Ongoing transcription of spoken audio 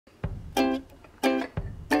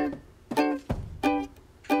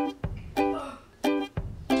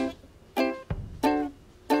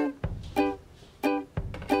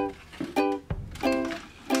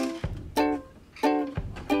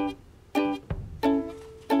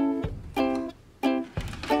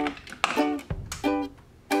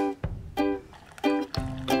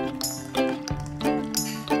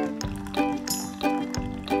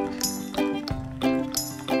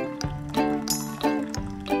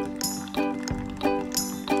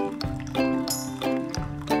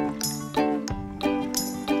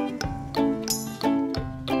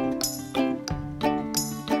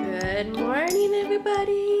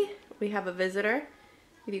have a visitor.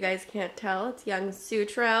 If you guys can't tell, it's young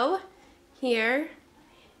Sutro here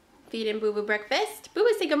feeding Boo Boo breakfast. Boo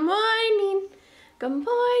Boo, say good morning. Good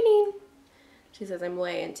morning. She says, I'm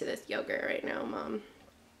way into this yogurt right now, Mom.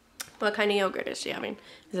 What kind of yogurt is she having?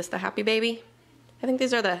 Is this the Happy Baby? I think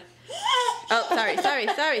these are the... Oh, sorry.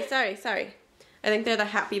 I think they're the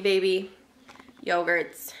Happy Baby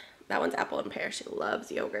yogurts. That one's apple and pear. She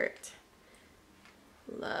loves yogurt.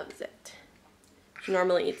 Loves it. She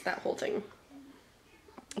normally eats that whole thing.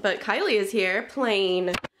 But Kylie is here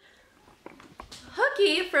playing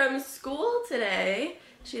hooky from school today.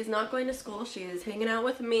 She is not going to school. She is hanging out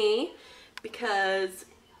with me because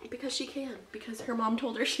she can. Because her mom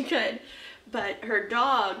told her she could. But her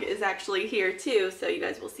dog is actually here too, so you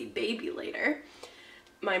guys will see Baby later.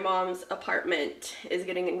 My mom's apartment is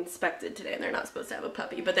getting inspected today and they're not supposed to have a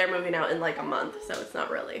puppy, but they're moving out in like a month, so it's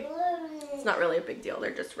not really a big deal.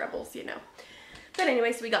 They're just rebels, you know. But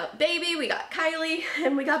anyway, so we got Baby, we got Kylie,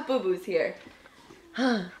 and we got Boo Boo's here.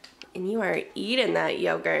 And you are eating that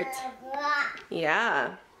yogurt.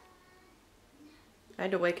 Yeah. I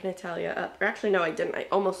had to wake Natalia up. Or actually, no, I didn't. I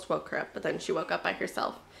almost woke her up, but then she woke up by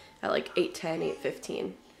herself at like 8:10,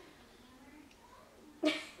 8:15.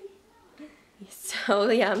 So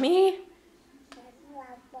yummy.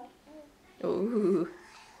 Ooh.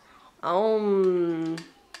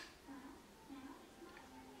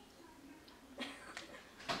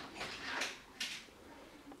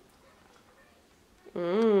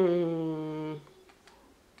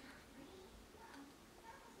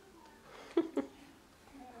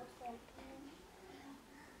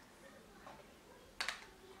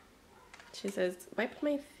 She says, wipe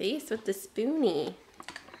my face with the spoonie.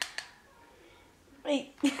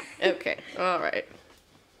 Wait. Okay, all right.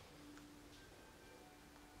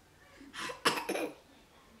 There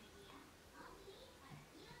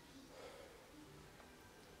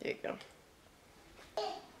you go.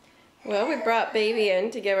 Well, we brought Baby in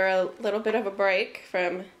to give her a little bit of a break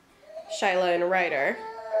from Shyla and Ryder.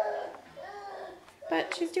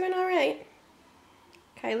 But she's doing all right.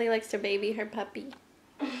 Kylie likes to baby her puppy.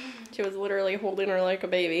 She was literally holding her like a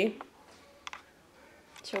baby.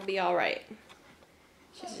 She'll be all right.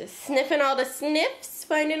 She's just sniffing all the sniffs,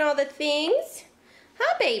 finding all the things.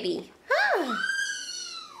 Huh, Baby? Huh?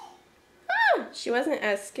 Huh? She wasn't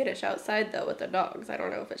as skittish outside, though, with the dogs. I don't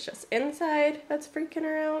know if it's just inside that's freaking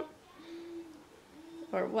her out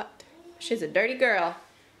or what. She's a dirty girl.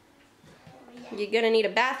 You're gonna need a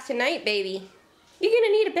bath tonight, Baby. You're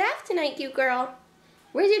gonna need a bath tonight, you girl.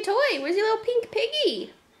 Where's your toy? Where's your little pink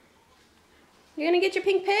piggy? You gonna get your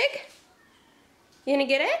pink pig? You gonna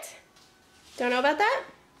get it? Don't know about that?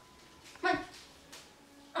 Come on.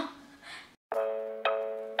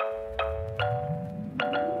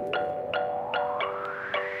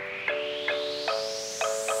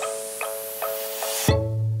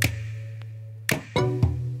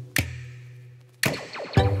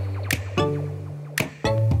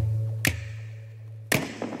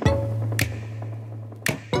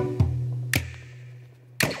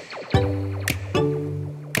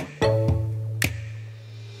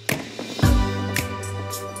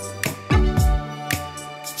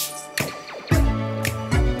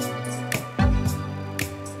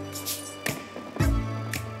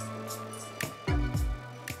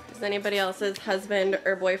 Does anybody else's husband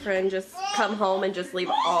or boyfriend just come home and just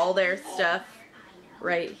leave all their stuff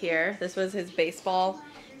right here? This was his baseball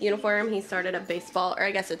uniform. He started a baseball, or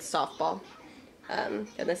I guess it's softball. And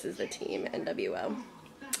this is the team, NWO.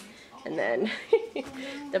 And then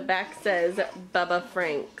the back says Bubba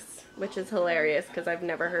Franks, which is hilarious because I've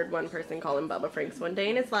never heard one person call him Bubba Franks one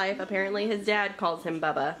day in his life. Apparently his dad calls him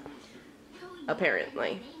Bubba.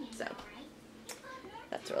 Apparently. So,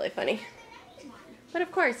 that's really funny. But of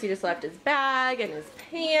course, he just left his bag and his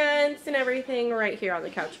pants and everything right here on the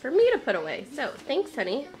couch for me to put away. So, thanks,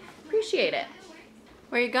 honey. Appreciate it.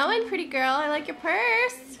 Where you going, pretty girl? I like your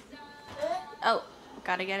purse. Oh,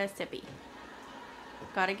 gotta get a sippy.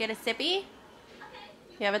 Gotta get a sippy?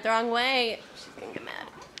 You have it the wrong way. She's gonna get mad.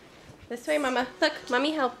 This way, Mama. Look,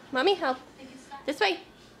 Mommy help. Mommy help. This way.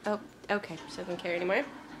 Oh, okay. She doesn't care anymore.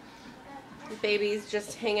 The baby's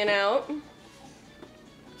just hanging out.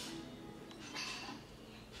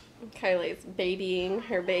 Kylie's babying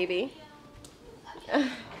her baby.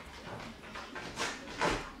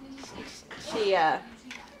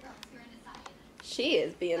 She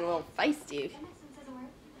is being a little feisty.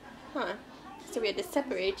 Huh. So we had to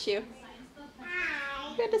separate you.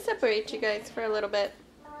 We had to separate you guys for a little bit.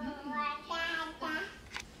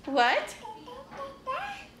 What?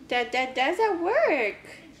 Dad does at work.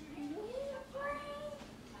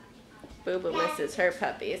 Boo Boo misses her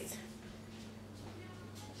puppies.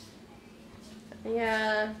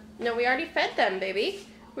 Yeah. No, we already fed them, baby.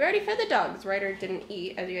 We already fed the dogs. Ryder didn't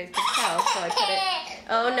eat, as you guys could tell, so I put it...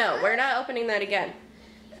 Oh, no. We're not opening that again.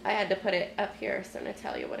 I had to put it up here so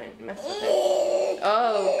Natalia wouldn't mess with it.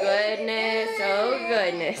 Oh, goodness. Oh,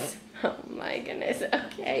 goodness. Oh, my goodness.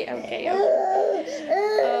 Okay, okay,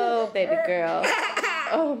 okay. Oh, baby girl.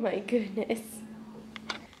 Oh, my goodness.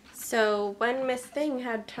 So, when Miss Thing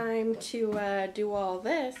had time to do all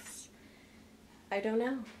this, I don't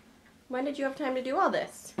know. When did you have time to do all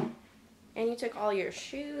this? And you took all your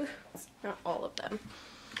shoes. Not all of them.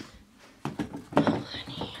 Oh,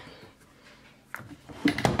 honey.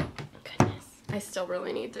 Goodness. I still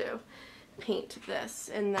really need to paint this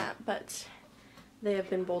and that, but they have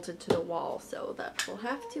been bolted to the wall, so that will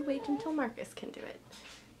have to wait until Marcus can do it.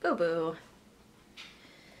 Boo-boo.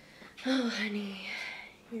 Oh, honey.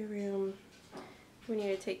 Your room. We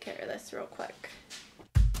need to take care of this real quick.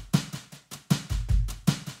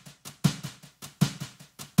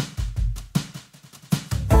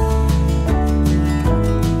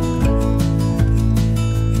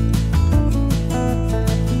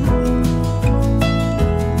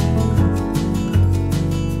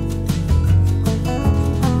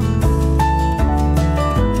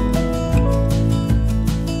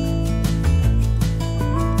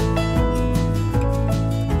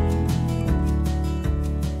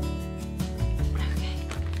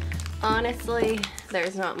 Honestly,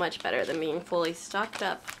 there's not much better than being fully stocked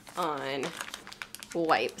up on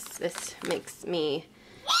wipes. This makes me...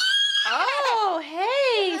 Oh,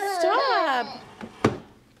 hey, stop!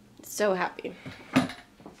 So happy.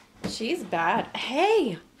 She's bad.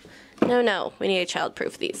 Hey! No, no, we need to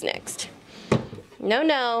childproof these next. No,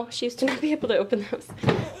 no, she used to not be able to open those.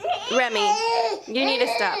 Remy, you need to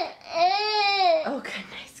stop. Oh,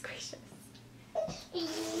 goodness gracious.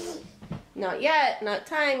 Not yet, not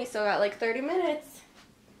time, you still got like 30 minutes.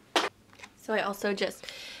 So I also just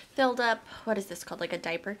filled up, what is this called, like a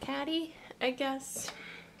diaper caddy, I guess.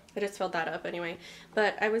 I just filled that up anyway.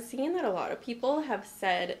 But I was seeing that a lot of people have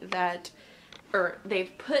said that, or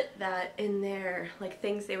they've put that in their, like,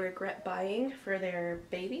 things they regret buying for their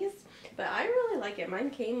babies. But I really like it. Mine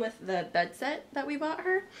came with the bed set that we bought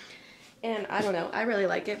her. And I don't know, I really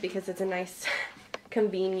like it because it's a nice,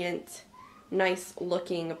 convenient, nice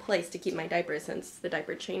looking place to keep my diapers, since the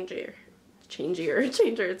diaper changer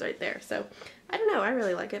is right there. So I don't know, I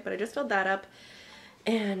really like it. But I just filled that up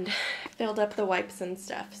and filled up the wipes and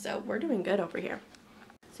stuff, so we're doing good over here.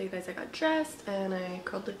 So you guys, I got dressed and I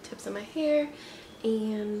curled the tips of my hair,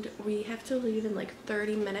 and we have to leave in like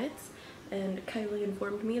 30 minutes. And Kylie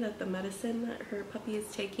informed me that the medicine that her puppy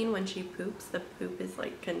is taking when she poops, the poop is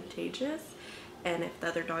like contagious, and if the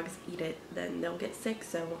other dogs eat it, then they'll get sick.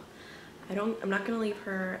 So I'm not gonna leave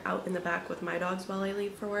her out in the back with my dogs while I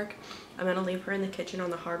leave for work. I'm gonna leave her in the kitchen on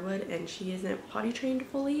the hardwood, and she isn't potty trained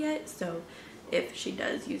fully yet, so if she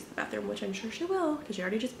does use the bathroom, which I'm sure she will, because she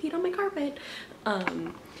already just peed on my carpet,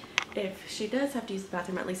 if she does have to use the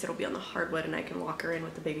bathroom, at least it'll be on the hardwood and I can walk her in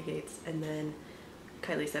with the baby gates. And then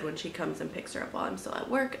Kylie said when she comes and picks her up while I'm still at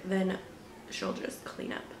work, then she'll just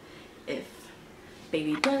clean up if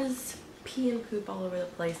baby does pee and poop all over the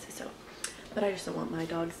place. So, but I just don't want my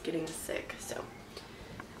dogs getting sick, so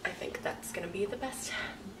I think that's gonna be the best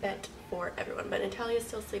bet for everyone. But Natalia's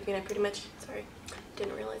still sleeping. I pretty much, sorry,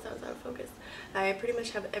 didn't realize I was out of focus. I pretty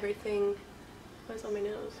much have everything, what was on my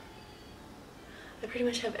nose? I pretty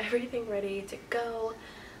much have everything ready to go.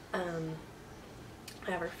 I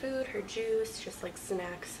have her food, her juice, just like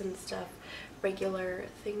snacks and stuff, regular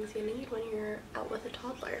things you need when you're out with a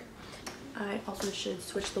toddler. I also should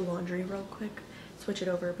switch the laundry real quick, switch it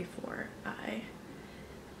over before I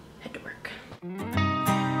head to work.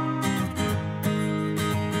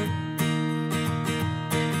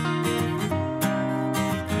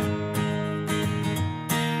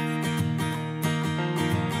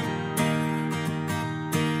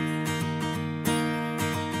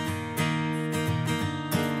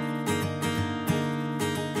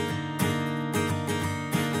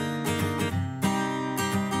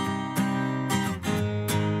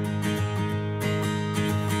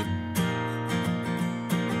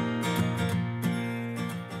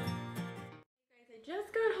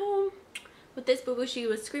 With this boo-boo, she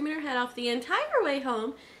was screaming her head off the entire way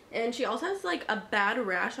home, and she also has like a bad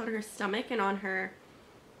rash on her stomach and on her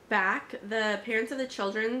back. The parents of the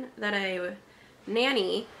children that I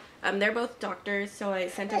nanny, they're both doctors, so I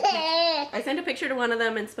sent a picture to one of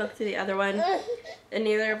them and spoke to the other one, and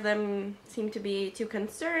neither of them seemed to be too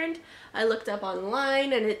concerned. I looked up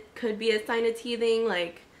online and it could be a sign of teething,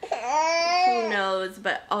 like who knows,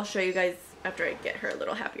 but I'll show you guys after I get her a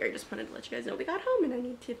little happier. I just wanted to let you guys know we got home and I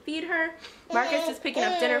need to feed her. Marcus is picking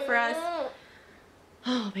up dinner for us.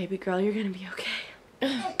 Oh, baby girl, you're gonna be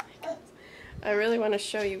okay. I really want to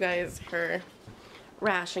show you guys her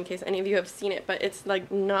rash in case any of you have seen it, but it's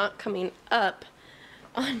like not coming up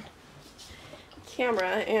on camera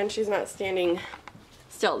and she's not standing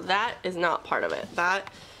still. That is not part of it.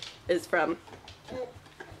 That is from,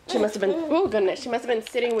 she must have been, oh goodness, she must have been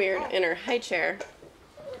sitting weird in her high chair.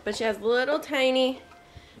 But she has little tiny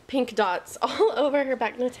pink dots all over her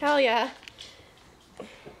back. Natalia.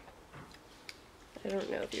 I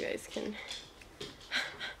don't know if you guys can.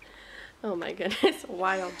 Oh my goodness,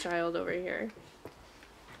 wild child over here.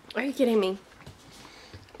 Are you kidding me?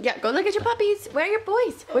 Yeah, go look at your puppies. Where are your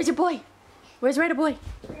boys? Where's your boy? Where's Ryder boy?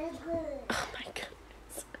 Oh my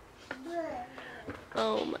goodness.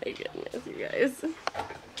 Oh my goodness, you guys.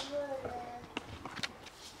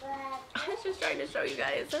 I was just trying to show you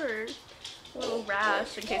guys her little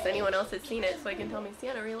rash in case anyone else has seen it so I can tell me,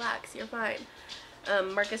 Cianna, relax, you're fine.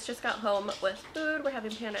 Marcus just got home with food. We're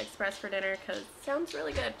having Panda Express for dinner because it sounds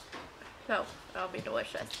really good. So, that'll be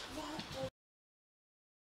delicious.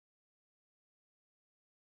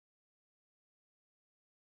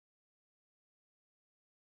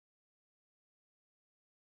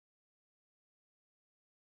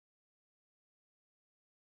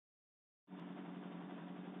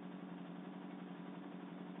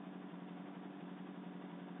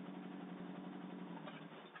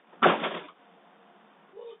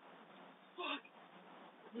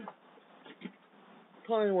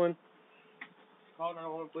 Call anyone. Call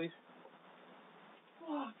 911, please.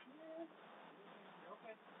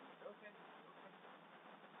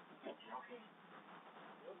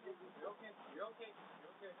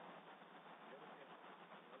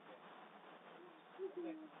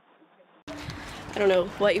 I don't know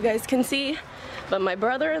what you guys can see, but my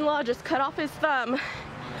brother-in-law just cut off his thumb.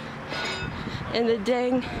 And the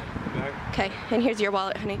dang... Okay, and here's your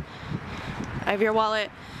wallet, honey. I have your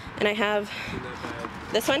wallet, and I have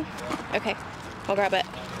this one? Okay, I'll grab it.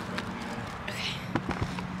 Okay.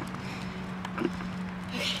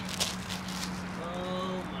 Okay.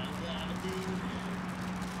 Oh my god, dude.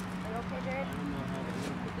 Are you okay, Jared? I don't know how to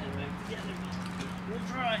put that back together, but we'll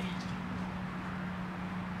try. You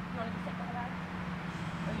want to just take the bag?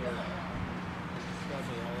 Or you don't want to?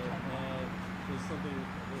 There's something,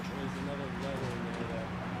 there's another letter in there that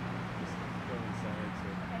just go inside, so.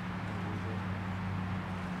 Okay.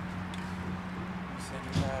 You said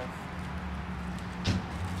you have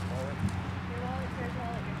wallet? Your wallet, your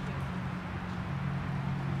wallet, your shoes.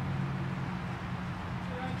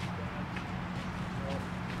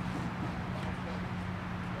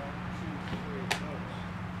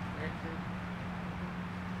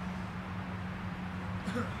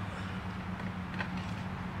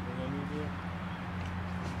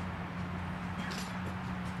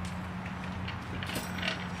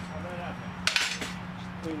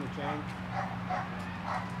 Clean the chain.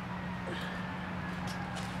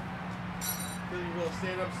 So you will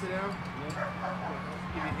stand up, sit down. Yep.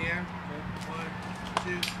 Give me a hand. Okay.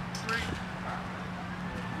 1, 2, 3.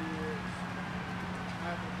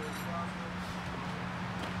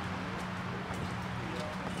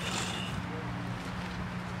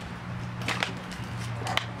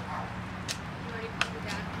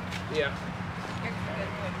 Yeah.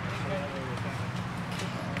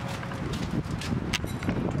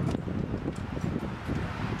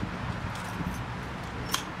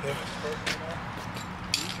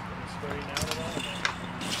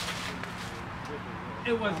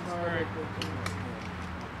 It wasn't very good.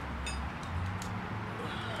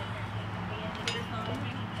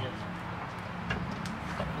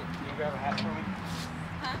 Can you grab a hat for me?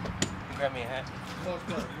 Huh? Can you grab me a hat? You don't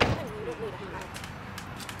need a hat.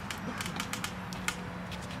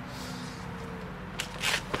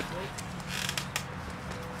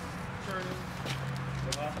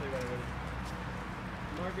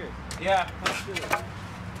 Marcus. Yeah. Let's do it.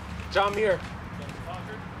 John Muir.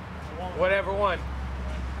 Whatever one.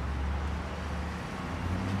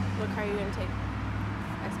 What car are you going to take?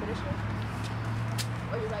 Expedition?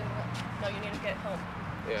 Or you riding what? No, you need to get home.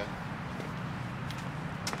 Yeah.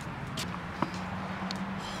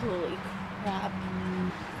 Holy crap.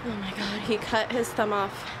 Oh my god, he cut his thumb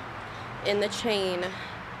off in the chain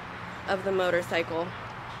of the motorcycle.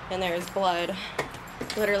 And there's blood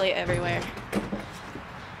literally everywhere.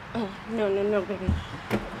 Oh, no, no, no, baby.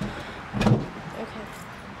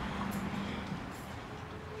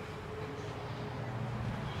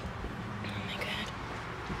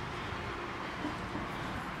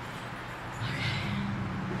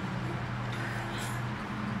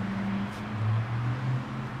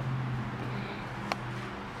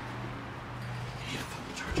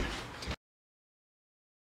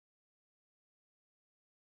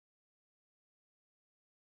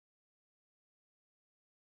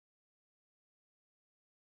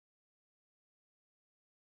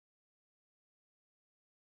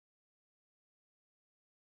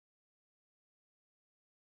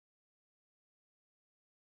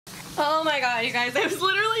 Oh my god, you guys, I was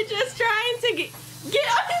literally just trying to get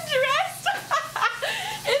undressed.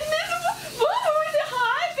 And this, whoa, is it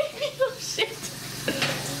hot? Baby, oh shit.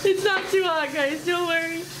 It's not too hot, guys, don't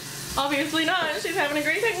worry. Obviously not, she's having a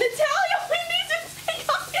great time. Natalia, we need to take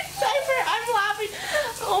off your diaper. I'm laughing.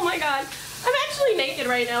 Oh my god. I'm actually naked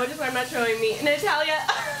right now, which is why I'm not showing me. Natalia,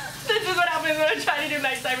 this is what happens when I try to do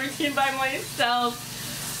nighttime routine by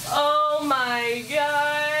myself. Oh my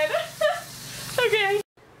god. Okay.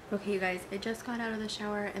 Okay, you guys, I just got out of the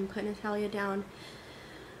shower and put Natalia down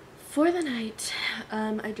for the night.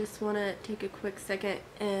 I just want to take a quick second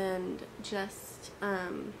and just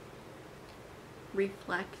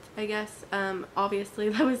reflect, I guess. Obviously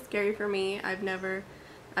that was scary for me. I've never,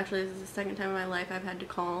 actually this is the second time in my life I've had to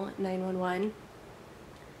call 911.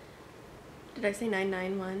 Did I say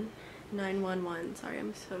 991? 911. Sorry,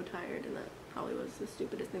 I'm so tired, and that probably was the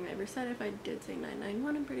stupidest thing I ever said. If I did say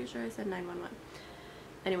 991, I'm pretty sure I said 911.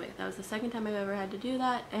 Anyway, that was the second time I've ever had to do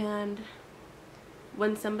that, and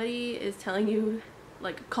when somebody is telling you,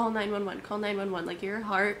 like, call 911, call 911, like, your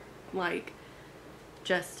heart, like,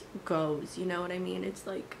 just goes, you know what I mean? It's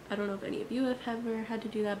like, I don't know if any of you have ever had to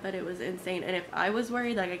do that, but it was insane. And if I was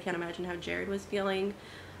worried, like, I can't imagine how Jarod was feeling.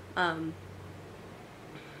 Jarod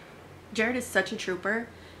is such a trooper,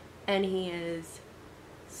 and he is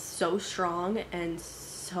so strong and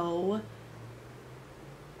so,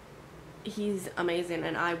 he's amazing,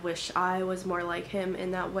 and I wish I was more like him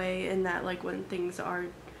in that way, in that, like, when things are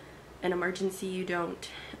an emergency, you don't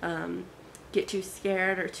get too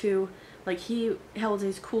scared or too, like, he held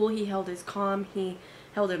his cool, he held his calm, he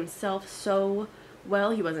held himself so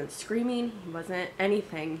well. He wasn't screaming, he wasn't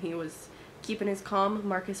anything, he was keeping his calm.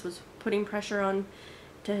 Marcus was putting pressure on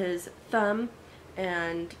to his thumb,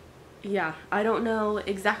 and yeah, I don't know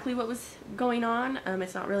exactly what was going on.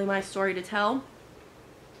 It's not really my story to tell.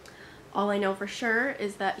 All I know for sure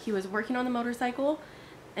is that he was working on the motorcycle,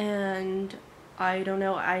 and I don't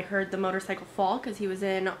know, I heard the motorcycle fall because he was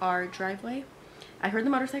in our driveway. I heard the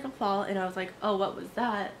motorcycle fall, and I was like, oh, what was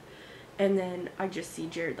that? And then I just see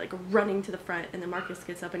Jarod, like, running to the front, and then Marcus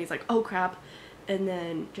gets up and he's like, oh crap. And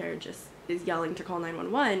then Jarod just is yelling to call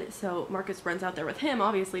 911, so Marcus runs out there with him,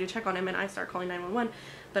 obviously, to check on him, and I start calling 911.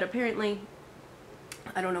 But apparently,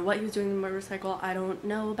 I don't know what he was doing in the motorcycle, I don't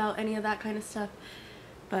know about any of that kind of stuff,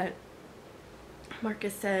 but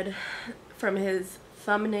Marcus said from his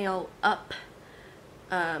thumbnail up,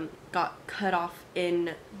 got cut off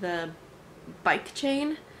in the bike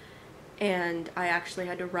chain, and I actually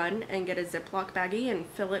had to run and get a Ziploc baggie and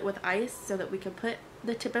fill it with ice so that we could put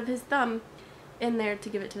the tip of his thumb in there to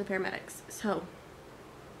give it to the paramedics. So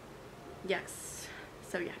yes,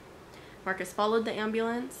 so yeah, Marcus followed the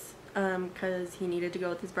ambulance because he needed to go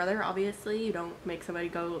with his brother. Obviously, you don't make somebody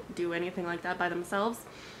go do anything like that by themselves.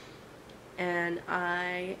 And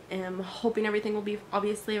I am hoping everything will be,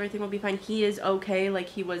 obviously everything will be fine. He is okay, like,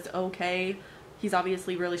 he was okay. He's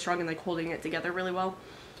obviously really strong and, like, holding it together really well.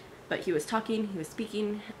 But he was talking, he was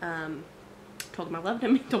speaking, told him I loved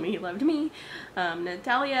him, he told me he loved me.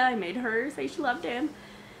 Natalia, I made her say she loved him,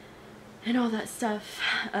 and all that stuff.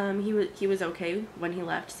 He was okay when he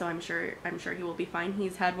left, so I'm sure he will be fine.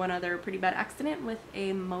 He's had one other pretty bad accident with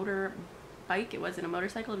a motorbike. It wasn't a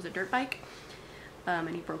motorcycle, it was a dirt bike. And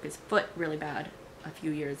he broke his foot really bad a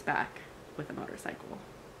few years back with a motorcycle.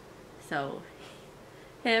 So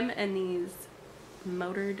him and these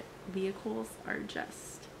motored vehicles are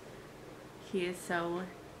just, he's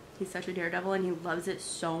such a daredevil, and he loves it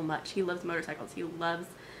so much. He loves motorcycles, he loves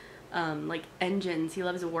like engines, he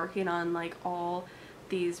loves working on, like, all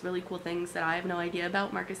these really cool things that I have no idea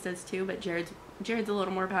about. Marcus does too, but Jared's a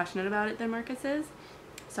little more passionate about it than Marcus is.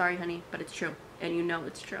 Sorry honey, but it's true, and you know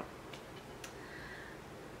it's true.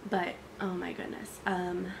 But oh my goodness,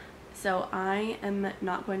 so I am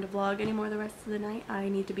not going to vlog anymore the rest of the night. I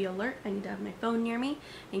need to be alert. I need to have my phone near me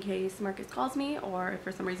in case Marcus calls me, or if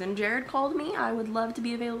for some reason Jarod called me. I would love to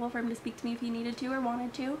be available for him to speak to me if he needed to or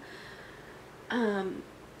wanted to.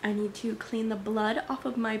 I need to clean the blood off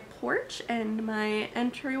of my porch and my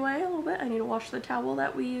entryway a little bit. I need to wash the towel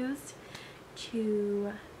that we used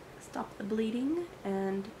to stop the bleeding,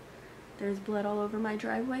 and there's blood all over my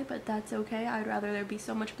driveway, but that's okay. I'd rather there be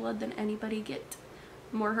so much blood than anybody get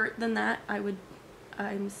more hurt than that.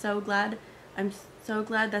 I'm so glad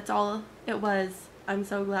that's all it was. I'm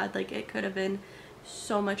so glad, like, it could have been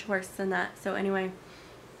so much worse than that. So anyway,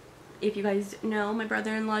 if you guys know my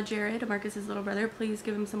brother-in-law Jarod, Marcus's little brother, please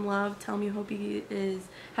give him some love. Tell him you hope he is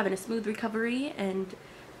having a smooth recovery, and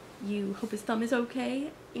you hope his thumb is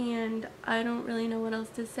okay. And I don't really know what else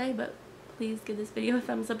to say, but please give this video a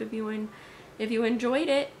thumbs up if you if you enjoyed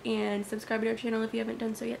it, and subscribe to our channel if you haven't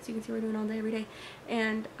done so yet, so you can see what we're doing all day every day.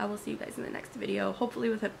 And I will see you guys in the next video, hopefully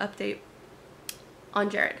with an update on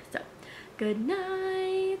Jarod. So good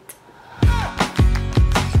night.